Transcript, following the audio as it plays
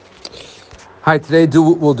Hi, today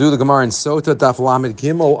we'll do the Gemara in Sota, Daf Lamed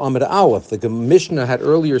Gimel Amid Aleph. The Mishnah had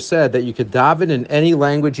earlier said that you could daven in any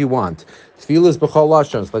language you want. Tefillah is b'chol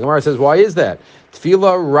lashon. So the Gemara says, why is that?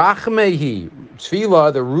 Tefillah rachmehi.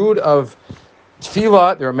 Tefillah, the root of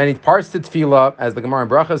Tefillah, there are many parts to Tefillah, as the Gemara in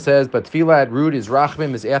Bracha says, but Tefillah at root is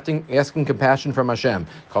Rachmim, is asking compassion from Hashem.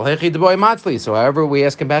 So however we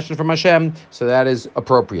ask compassion from Hashem, so that is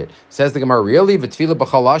appropriate. Says the Gemara, really? V'Tefillah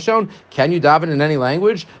b'chol lashon? Can you daven in any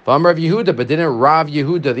language? V'amar Rav Yehuda, but didn't Rav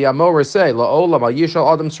Yehuda, the Amorah, say, La'olam al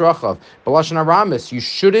yishal adam srachav, b'lashon aramis, you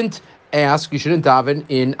shouldn't daven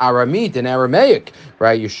in Aramite, in Aramaic,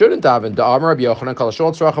 right? You shouldn't daven.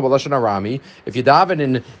 If you daven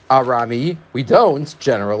in Arami, we don't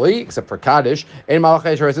generally, except for Kaddish. But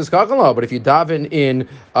if you daven in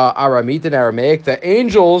Aramite, in Aramaic, the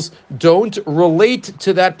angels don't relate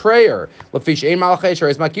to that prayer. The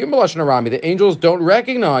angels don't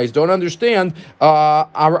recognize, don't understand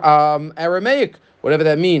Aramaic, whatever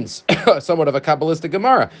that means, somewhat of a Kabbalistic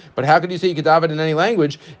Gemara. But how could you say you could daven in any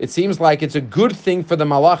language? It seems like it's a good thing for the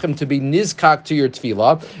Malachim to be nizkak to your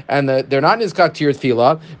tefillah, and they're not nizkak to your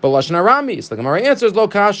tefillah, but Lashon Arami. So the Gemara answers, Lo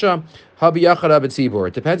kasha, habi yachad habetzibur.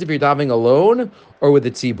 It depends if you're davening alone or with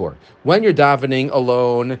the tzibur. When you're davening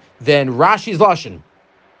alone, then Rashi's Lashon.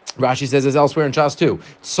 Rashi says this elsewhere in Shas too.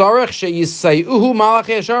 Tzarech sheyisayuhu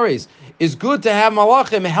malachei hasharis. It's good to have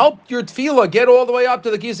malachim help your tefillah get all the way up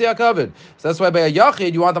to the Kisei HaKavod. So that's why by a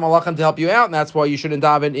yachid you want the malachim to help you out, and that's why you shouldn't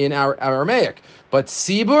daven in Aramaic. But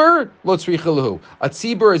tzibur, lo tzricha lahu. A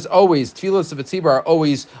tzibur is always, tefillahs of a tzibur are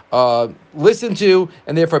always listened to,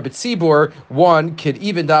 and therefore, but tzibur, one could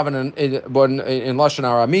even daven in Lashon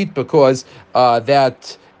Aramit because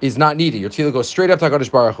that is not needed. Your tefillah goes straight up to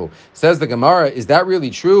HaKadosh Baruch Hu. Says the Gemara, is that really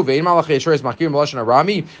true? The Malachim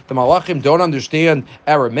don't understand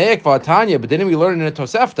Aramaic, but didn't we learn in a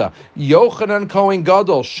Tosefta? Yochanan Kohen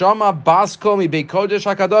Gadol, Shama Baskol mi Beit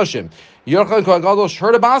Kodesh HaKadoshim. Yochanan Kohen Gadol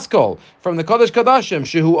heard a Baskol from the Kodesh Kadashim.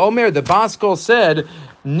 Shehu Omer, the Baskol said,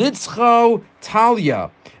 Nitzcho Talia.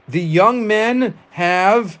 The young men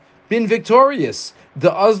have been victorious. The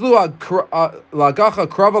Azlu Lagacha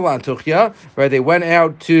Kraval Antuchya, where they went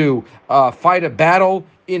out to fight a battle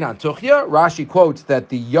in Antuchya. Rashi quotes that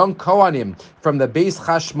the young Kohanim from the Beis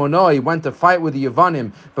Hashmonoi went to fight with the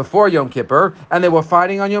Yevanim before Yom Kippur, and they were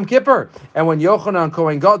fighting on Yom Kippur. And when Yochanan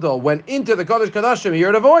Kohen Gadol went into the Kodesh Kadashim, he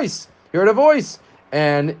heard a voice.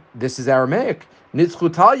 And this is Aramaic.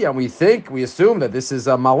 Nitzchutalia, and we assume that this is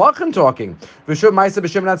a Malachim talking. Shimon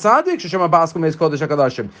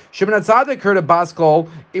HaTzadik heard a Baskol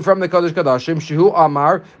from the Kodesh Kadashim, Shehu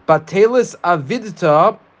Amar, Batelis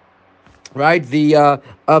Avidta, right? The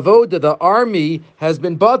Avoda, the army, has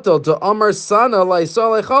been batel to Amar Sana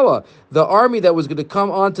Laisal Echala. The army that was going to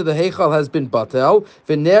come onto the Heichal has been batel.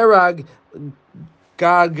 Venerag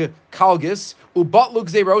Gag Kalgis, Ubatluk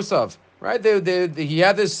Zerosav. Right, he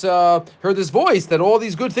had this, heard this voice that all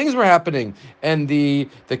these good things were happening, and the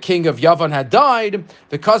king of Yavan had died.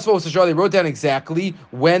 The Kasva they wrote down exactly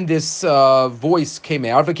when this voice came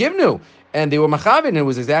out of Kivnu, and they were machavin, and it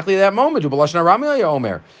was exactly that moment.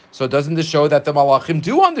 So doesn't this show that the Malachim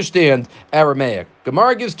do understand Aramaic?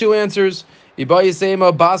 Gemara gives two answers.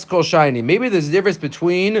 Baskol shiny. Maybe there's a difference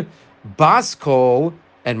between Baskol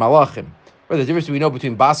and Malachim. Or the difference we know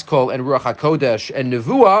between Baskol and Ruach HaKodesh and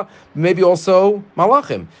Nevuah, maybe also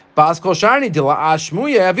Malachim. Baskol shani dila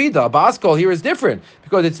ashmuya avida. Baskol here is different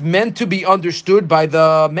because it's meant to be understood by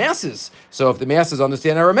the masses. So if the masses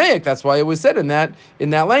understand Aramaic, that's why it was said in that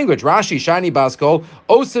language. Rashi shani Baskol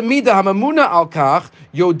osamida hamamuna al kach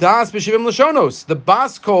yodas b'shivim lashonos. The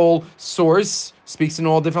Baskol source speaks in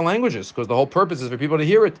all different languages because the whole purpose is for people to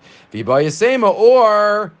hear it. V'bayasema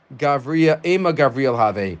or Gavriel Gavriel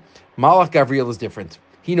have. Malach Gavriel is different.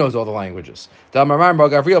 He knows all the languages. As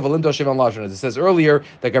it says earlier,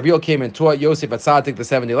 that Gavriel came and taught Yosef at Tzadik the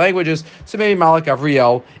 70 languages, so maybe Malach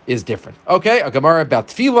Gavriel is different. Okay, a Gemara about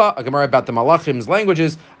Tefillah, a Gemara about the Malachim's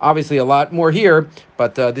languages, obviously a lot more here,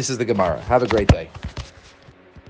 but this is the Gemara. Have a great day.